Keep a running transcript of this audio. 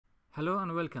Hello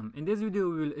and welcome. In this video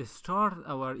we will start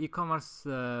our e-commerce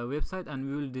website and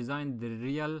we will design the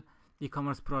real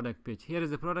e-commerce product page. Here is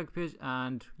the product page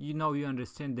and you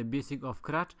understand the basic of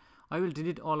CRUD. I will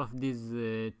delete all of these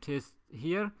tests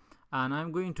here and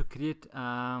I'm going to create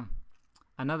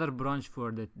another branch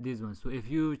for this one. So if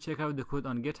you check out the code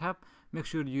on GitHub, make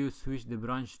sure you switch the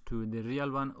branch to the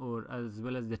real one or as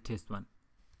well as the test one.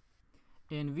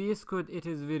 In VS Code it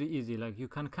is very easy, like you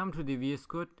can come to the VS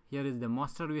Code. Here is the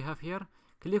master we have here,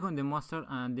 click on the master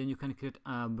and then you can create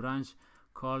a branch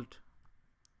called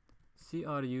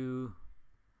CRUD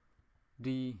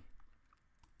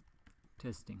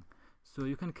testing. So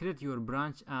you can create your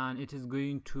branch and it is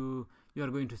going to, you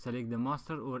are going to select the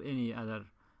master or any other.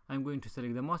 I'm going to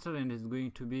select the master and it's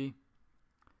going to be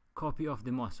copy of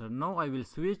the master. Now I will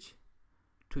switch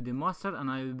to the master and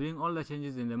I will bring all the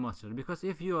changes in the master, because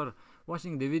if you are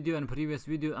watching the video and previous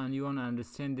video and you want to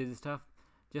understand this stuff,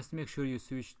 just make sure you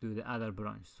switch to the other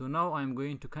branch. So now I'm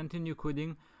going to continue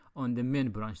coding on the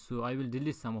main branch, so I will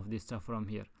delete some of this stuff from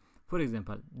here. For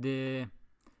example, the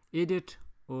edit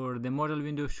or the model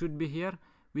window should be here.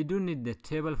 We do need the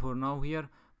table for now here,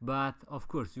 but of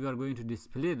course we are going to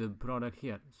display the product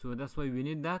here, so that's why we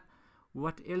need that.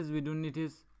 What else we do need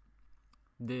is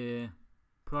the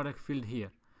product field here.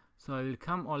 So I will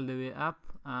come all the way up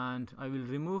and I will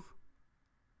remove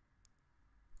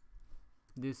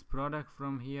this product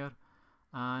from here,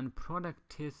 and product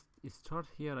test start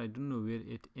here. I don't know where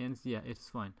it ends. Yeah, it's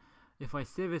fine. If I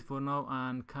save it for now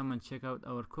and come and check out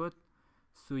our code,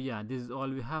 so yeah, this is all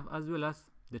we have, as well as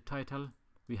the title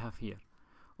we have here.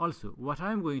 Also, what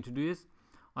I'm going to do is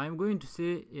I'm going to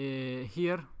say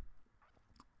here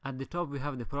at the top we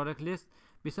have the product list.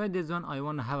 Beside this one I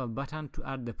want to have a button to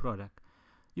add the product.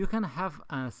 You can have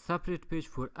a separate page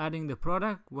for adding the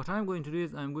product. What I'm going to do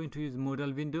is I'm going to use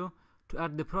modal window to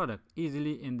add the product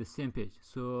easily in the same page.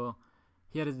 So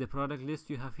here is the product list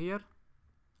you have here.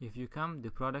 If you come,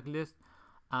 the product list,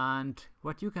 and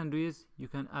what you can do is you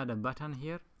can add a button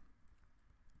here,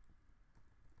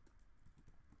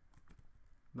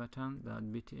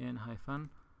 button.btn hyphen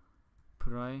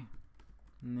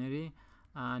primary,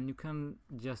 and you can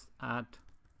just add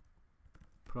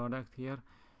product here.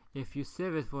 If you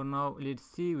save it for now, let's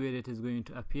see where it is going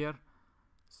to appear.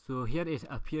 So here it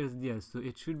appears there, so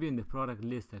it should be in the product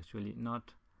list actually,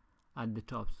 not at the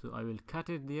top. So I will cut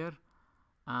it there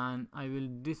and I will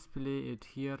display it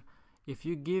here. If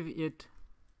you give it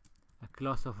a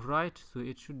class of right, so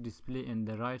it should display in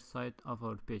the right side of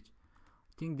our page.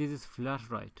 I think this is flat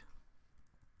right.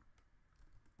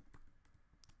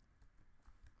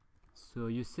 So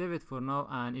you save it for now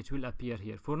and it will appear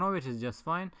here. For now it is just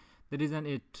fine. The reason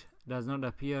it does not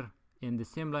appear in the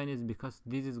same line is because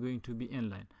this is going to be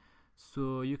inline.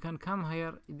 So you can come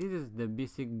here. This is the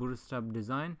basic bootstrap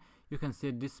design. You can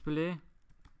say display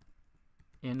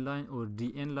inline or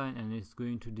d inline and it's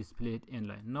going to display it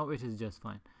inline. Now it is just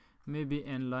fine. Maybe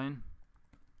inline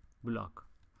block.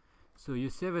 So you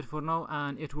save it for now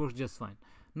and it works just fine.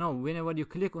 Now whenever you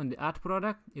click on the add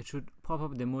product, it should pop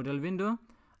up the modal window,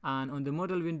 and on the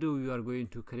modal window we are going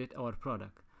to create our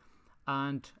product.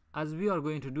 And as we are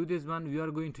going to do this one, we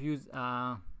are going to use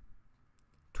a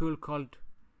tool called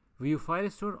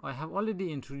Vue-Firestore. I have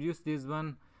already introduced this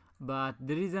one, but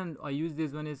the reason I use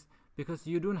this one is because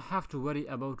you don't have to worry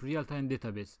about real-time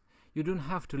database. You don't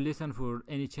have to listen for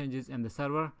any changes in the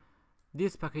server.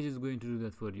 This package is going to do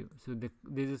that for you. So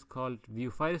this is called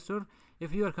Vue-Firestore.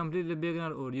 If you are completely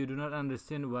beginner or you do not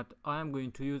understand what I am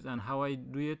going to use and how I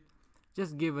do it,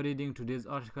 just give a reading to this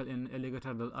article in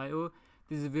alligator.io.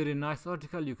 This is a very nice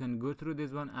article. You can go through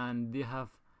this one and they have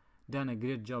done a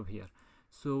great job here.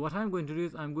 So what I'm going to do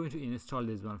is I'm going to install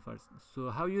this one first. So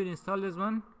how you install this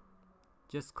one,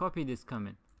 just copy this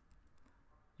command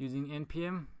using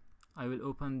npm. I will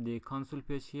open the console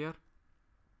page here,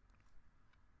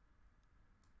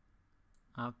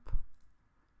 up.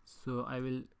 So I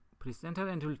will press enter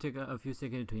and it will take a few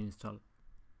seconds to install.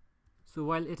 So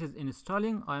while it is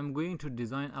installing, I'm going to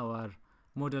design our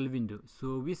modal window.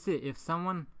 So we say if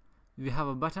we have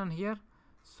a button here,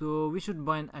 so we should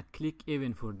bind a click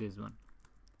event for this one,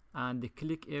 and the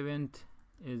click event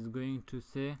is going to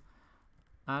say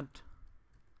add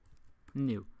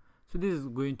new. So this is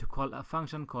going to call a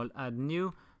function called add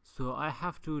new. So I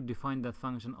have to define that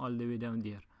function all the way down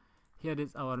there. Here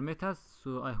is our method.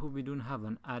 So I hope we don't have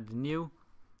an add new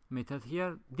method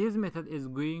here. This method is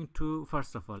going to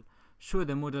first of all show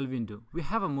the modal window. We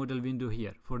have a modal window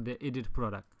here for the edit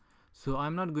product, so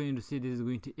I'm not going to say this is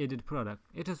going to edit product.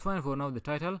 It is fine for now, the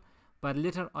title, but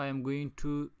later I am going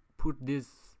to put this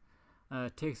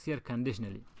text here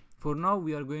conditionally. For now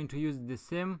we are going to use the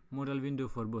same modal window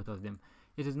for both of them.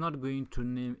 it is not going to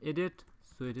name edit,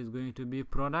 so it is going to be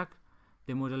product.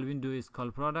 The modal window is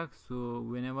called product, so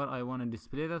whenever I want to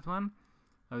display that one,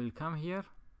 I will come here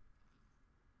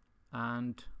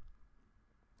and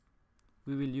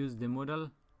we will use the modal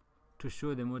to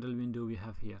show the modal window we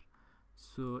have here.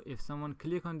 So if someone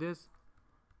click on this,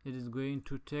 it is going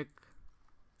to take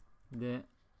the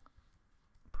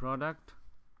product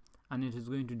and it is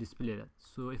going to display that.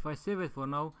 So if I save it for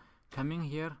now, coming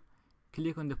here,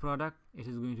 click on the product, it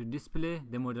is going to display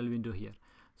the modal window here.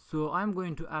 So I'm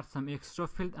going to add some extra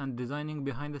field and designing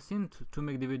behind the scene to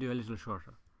make the video a little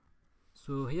shorter.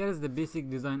 So here is the basic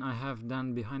design I have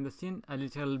done behind the scene. A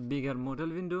little bigger modal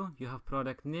window. You have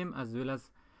product name as well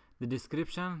as the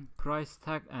description, price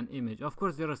tag and image. Of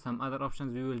course there are some other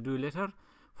options we will do later.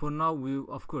 For now,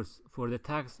 of course for the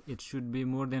tags it should be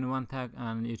more than one tag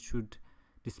and it should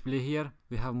display here.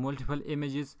 We have multiple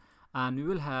images and we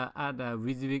will add a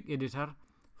Vue editor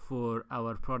for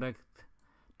our product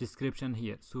description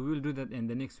here. So we will do that in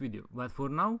the next video, but for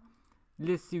now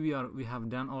let's see we have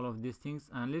done all of these things,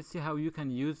 and let's see how you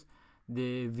can use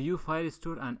the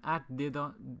Vue-Firestore and add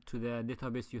data to the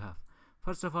database you have.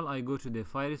 First of all, I go to the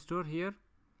Firestore here,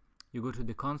 you go to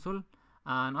the console,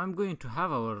 and I'm going to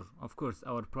have our, of course,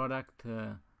 our product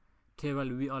table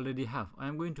we already have.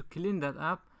 I'm going to clean that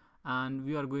up and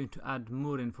we are going to add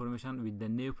more information with the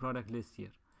new product list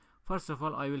here. First of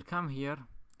all, I will come here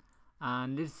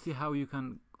and let's see how you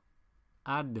can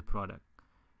add the product.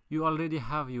 You already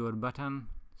have your button,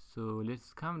 so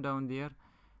let's come down there.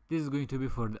 This is going to be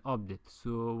for the update.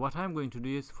 So what I'm going to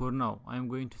do is, for now I'm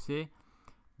going to say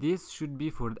this should be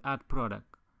for the add product.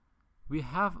 We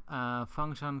have a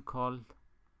function called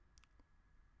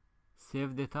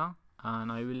save data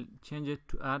and I will change it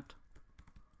to add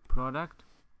product.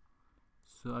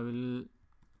 So I will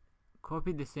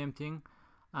copy the same thing,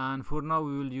 and for now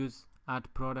we will use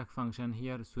add product function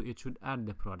here, so it should add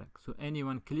the product. So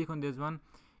anyone click on this one,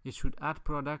 it should add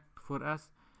product for us.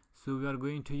 So we are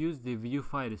going to use the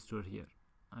Vue-Firestore here.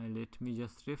 Let me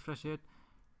just refresh it.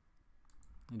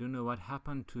 I don't know what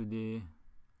happened to the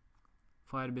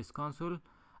Firebase console.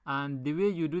 And the way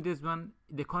you do this one,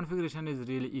 the configuration is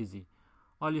really easy.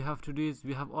 All you have to do is,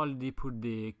 we have already put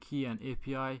the key and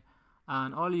API,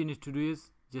 and all you need to do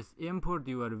is just import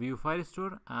your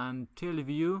Vue-Firestore and tell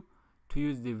Vue to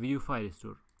use the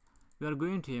Vue-Firestore. We are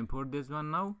going to import this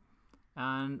one now,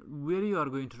 and where you are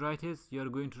going to write is, you are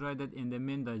going to write that in the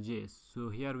main.js. So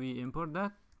here we import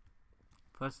that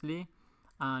firstly,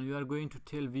 and we are going to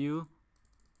tell Vue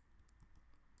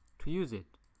to use it.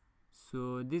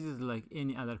 So this is like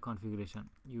any other configuration,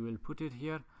 you will put it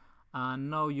here, and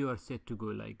now you are set to go.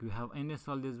 Like, we have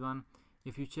installed this one.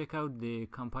 If you check out the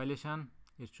compilation,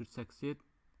 it should succeed.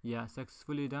 Yeah,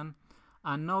 successfully done.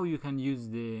 And now you can use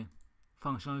the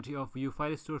functionality of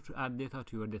Vue-Firestore to add data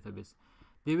to your database.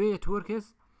 The way it works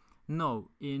is, now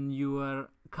in your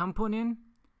component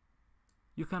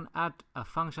you can add a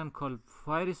function called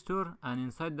Firestore, and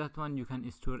inside that one you can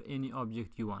store any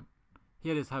object you want.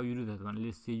 Here is how you do that one.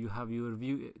 Let's say you have your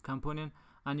Vue component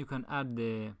and you can add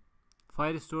the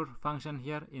Firestore function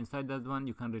here. Inside that one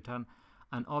you can return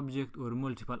an object or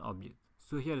multiple objects.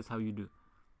 So here is how you do.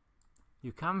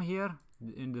 You come here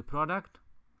in the product,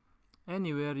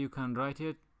 anywhere you can write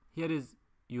it. Here is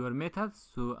your methods.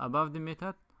 So above the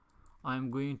method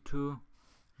I'm going to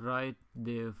write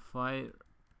the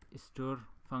Firestore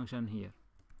function here,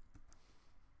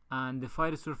 and the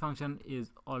Firestore function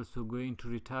is also going to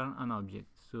return an object.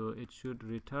 So it should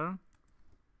return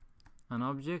an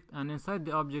object, and inside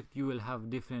the object you will have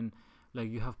different, like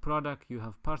you have product, you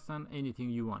have person, anything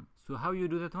you want. So how you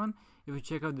do that one, if you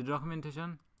check out the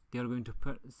documentation, they are going to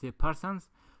say persons.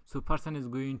 So person is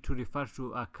going to refer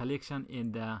to a collection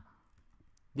in the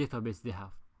database they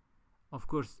have. Of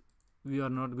course we are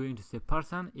not going to say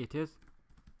person, it is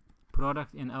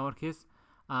product in our case.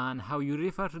 And how you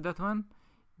refer to that one,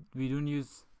 we don't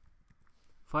use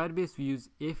Firebase, we use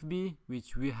FB,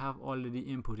 which we have already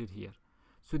inputted here.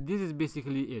 So this is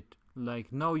basically it.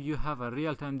 Like, now you have a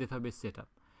real-time database setup.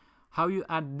 How you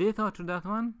add data to that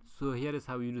one, so here is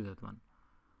how you do that one.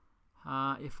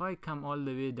 If I come all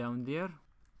the way down there,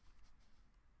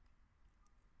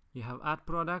 you have add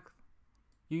product.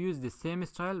 You use the same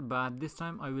style, but this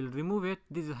time I will remove it.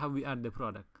 This is how we add the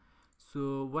product.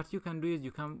 So what you can do is,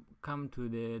 you can come to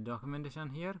the documentation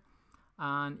here,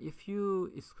 and if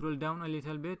you scroll down a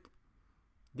little bit,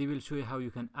 they will show you how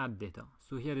you can add data.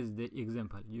 So here is the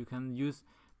example. You can use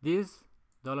this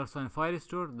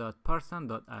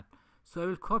 $firestore.person.add. So I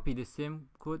will copy the same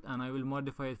code and I will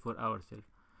modify it for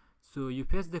ourselves. So you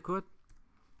paste the code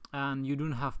and you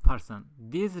don't have person.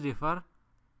 This refer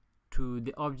to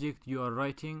the object you are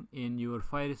writing in your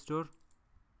Firestore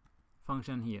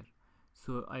function here.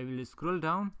 So I will scroll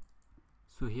down.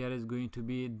 So here is going to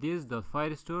be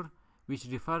this.firestore, which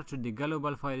refers to the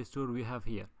global Firestore we have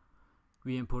here.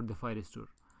 We import the Firestore.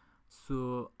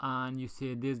 So, and you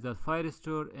say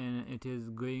this.firestore, and it is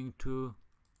going to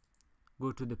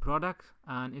go to the product,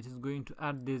 and it is going to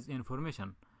add this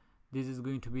information. This is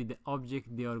going to be the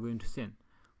object they are going to send.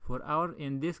 For our,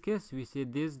 in this case, we say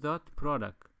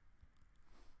this.product,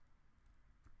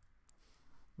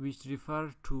 which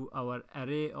refer to our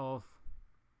array of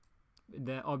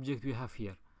the object we have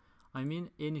here. I mean,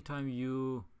 anytime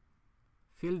you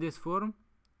fill this form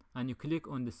and you click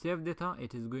on the save data,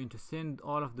 it is going to send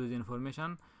all of those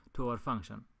information to our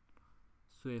function.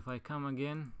 So if I come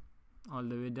again all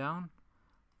the way down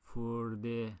for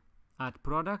the add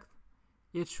product,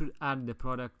 it should add the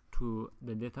product to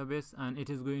the database, and it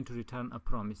is going to return a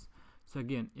promise. So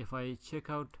again, if I check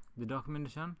out the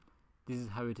documentation, this is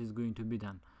how it is going to be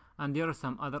done. And there are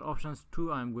some other options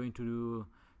too. I'm going to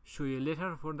show you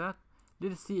later for that.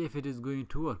 Let's see if it is going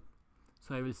to work.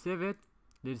 So I will save it.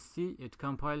 Let's see it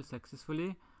compiled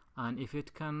successfully, and if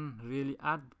it can really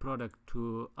add product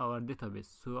to our database.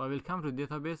 So I will come to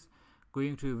database,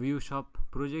 going to Vue shop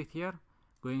project here,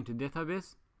 going to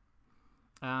database,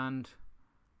 and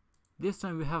this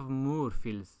time we have more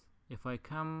fields. If I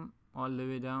come all the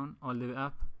way down, all the way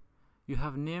up, you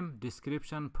have name,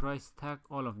 description, price tag,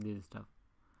 all of this stuff.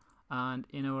 And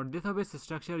in our database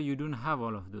structure, you don't have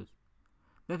all of those.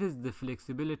 That is the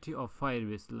flexibility of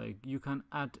Firebase. Like, you can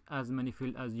add as many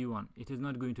fields as you want. It is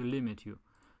not going to limit you.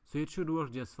 So it should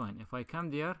work just fine. If I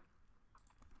come there,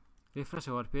 refresh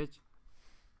our page,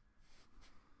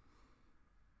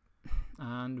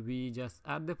 and we just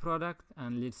add the product,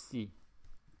 and let's see.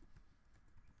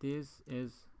 This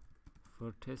is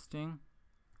for testing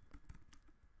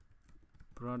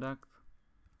product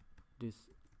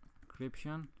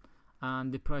description,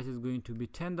 and the price is going to be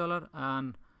 $10,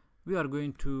 and we are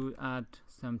going to add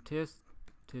some test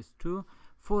 2.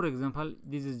 For example,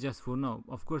 this is just for now.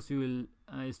 Of course, you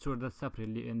will store that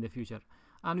separately in the future,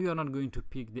 and we are not going to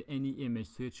pick any image,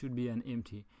 so it should be an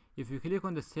empty. If you click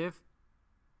on the save,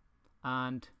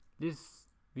 and let's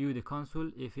view the console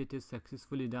if it is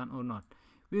successfully done or not.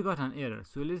 We got an error,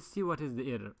 so let's see what is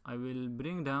the error. I will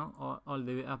bring down all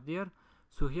the way up there.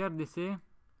 So here they say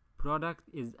product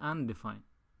is undefined.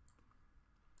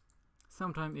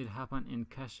 Sometimes it happen in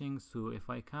caching. So if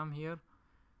I come here,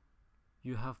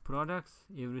 you have products,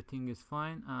 everything is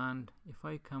fine, and if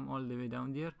I come all the way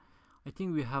down there, I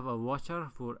think we have a watcher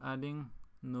for adding.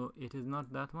 No, it is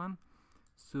not that one.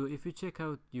 So if you check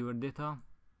out your data,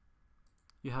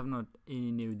 you have not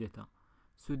any new data.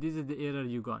 So this is the error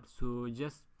you got. So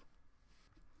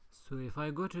if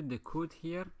I go to the code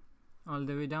here all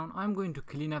the way down, I'm going to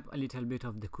clean up a little bit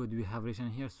of the code we have written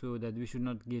here, so that we should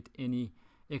not get any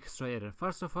extra error.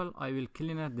 First of all, I will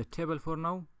clean up the table for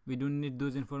now. We don't need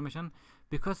those information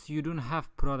because you don't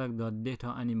have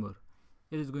product.data anymore.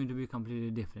 It is going to be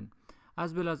completely different.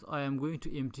 As well as I am going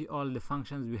to empty all the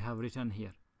functions we have written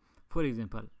here. For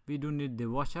example, we don't need the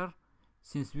watcher.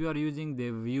 Since we are using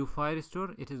the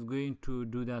Vue-Firestore, it is going to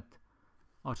do that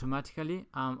automatically.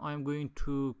 I'm going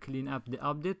to clean up the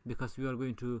update, because we are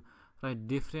going to write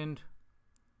different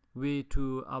way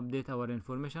to update our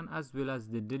information, as well as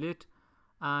the delete.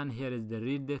 And here is the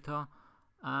read data,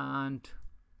 and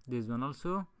this one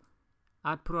also.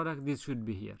 Add product, this should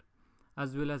be here.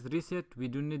 As well as reset, we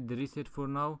don't need the reset for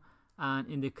now. And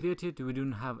in the created, we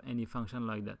don't have any function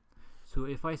like that. So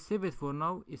if I save it for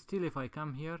now, still if I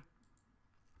come here,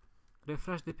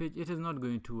 refresh the page, it is not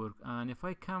going to work. And if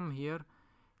I come here,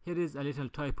 here is a little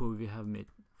typo we have made.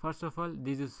 First of all,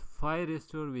 this is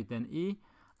Firestore with an E,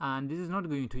 and this is not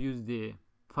going to use the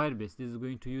Firebase. This is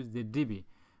going to use the DB,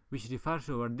 which refers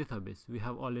to our database we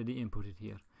have already imported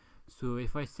here. So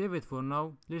if I save it for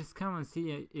now, let's come and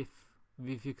see if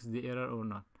we fix the error or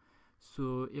not.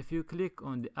 So if you click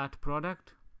on the add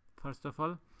product, first of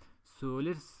all, so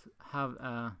let's have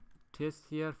a test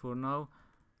here for now,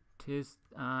 test,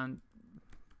 and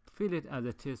fill it as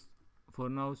a test for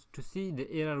now to see the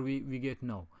error we get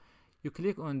now. You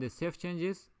click on the save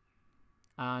changes,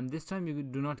 and this time you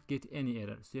do not get any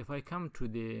error. So if I come to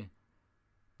the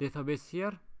database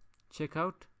here, check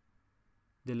out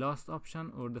the last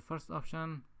option or the first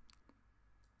option.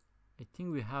 I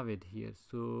think we have it here.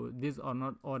 So these are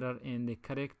not ordered in the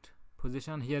correct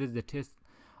position. Here is the test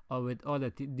with all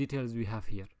the details we have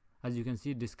here. As you can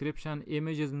see, description,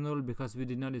 image is null because we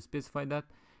did not specify that,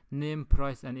 name,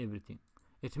 price, and everything.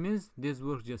 It means this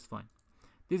works just fine.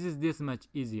 This is this much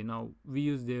easy. Now we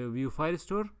use the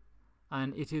Vue-Firestore,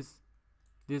 and this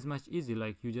This is much easy.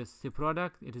 Like you just say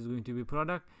product, it is going to be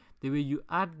product. The way you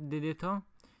add the data,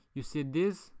 you say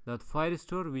this that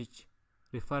Firestore, which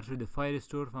refers to the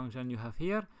Firestore function you have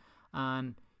here,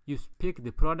 and you pick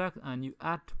the product and you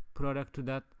add product to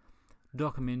that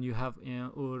document you have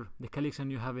or the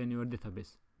collection you have in your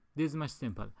database. This is much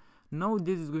simple. Now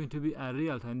this is going to be a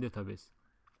real-time database.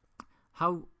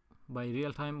 How by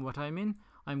real-time, what I mean,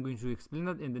 I'm going to explain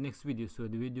that in the next video, so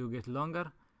the video get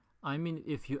longer. I mean,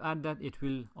 if you add that, it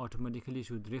will automatically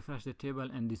should refresh the table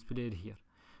and display it here.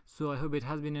 So I hope it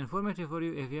has been informative for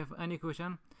you. If you have any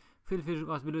question, feel free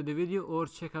to ask below the video or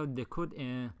check out the code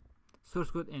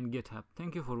source code in GitHub.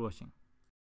 Thank you for watching.